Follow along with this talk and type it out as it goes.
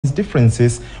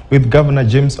Differences with Governor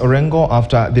James Orengo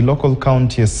after the local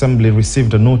county assembly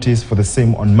received a notice for the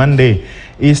same on Monday.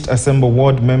 East Assembly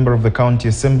Ward member of the county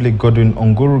assembly Godwin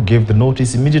Onguru gave the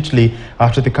notice immediately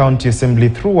after the county assembly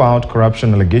threw out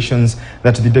corruption allegations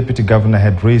that the deputy governor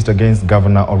had raised against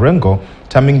Governor Orengo,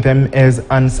 terming them as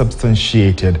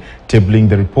unsubstantiated, tabling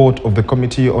the report of the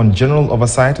Committee on General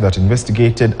Oversight that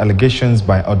investigated allegations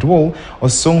by Oduol.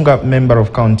 Osonga member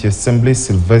of county assembly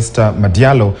Sylvester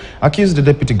Madialo accused the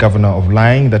deputy governor of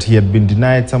lying that he had been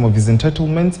denied some of his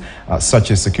entitlements, such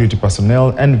as security personnel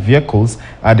and vehicles,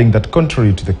 adding that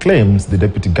contrary to the claims, the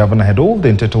deputy governor had all the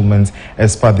entitlements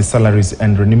as per the Salaries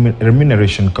and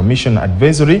Remuneration Commission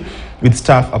advisory, with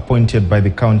staff appointed by the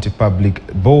county public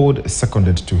board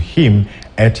seconded to him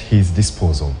at his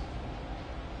disposal.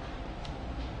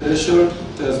 The report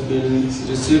has been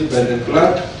received by the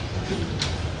clerk,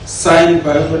 signed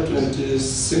by over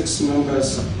 26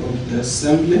 members of the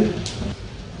assembly.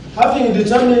 Having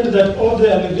determined that all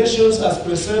the allegations as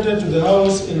presented to the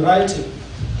House in writing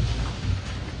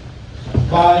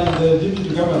by the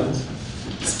deputy governor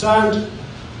stand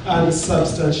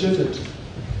unsubstantiated,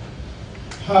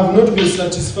 have not been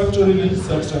satisfactorily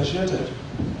substantiated,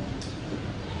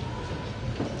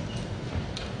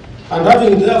 and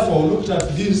having therefore looked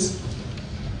at this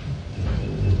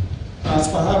as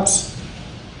perhaps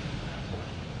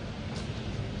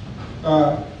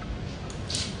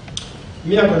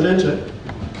mere conjecture,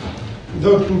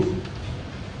 without proof,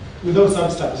 without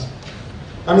substance.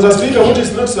 And Mr. Speaker, what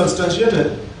is not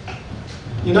substantiated,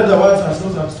 in other words, has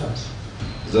no substance.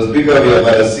 Mr. Speaker, we have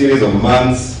had a series of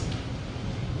months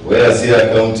where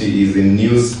Siaya County is in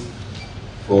news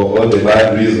for all the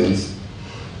bad reasons.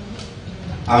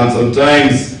 And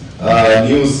sometimes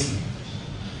news,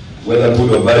 whether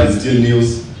good or bad, is still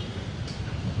news.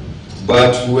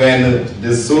 But when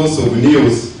the source of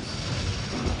news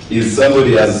is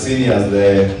somebody as senior as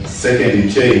the second in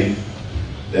chain,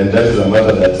 then that is a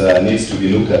matter that needs to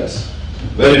be looked at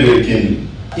very, very keenly.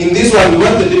 In this one, we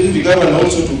want the deputy governor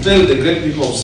also to tell the great people of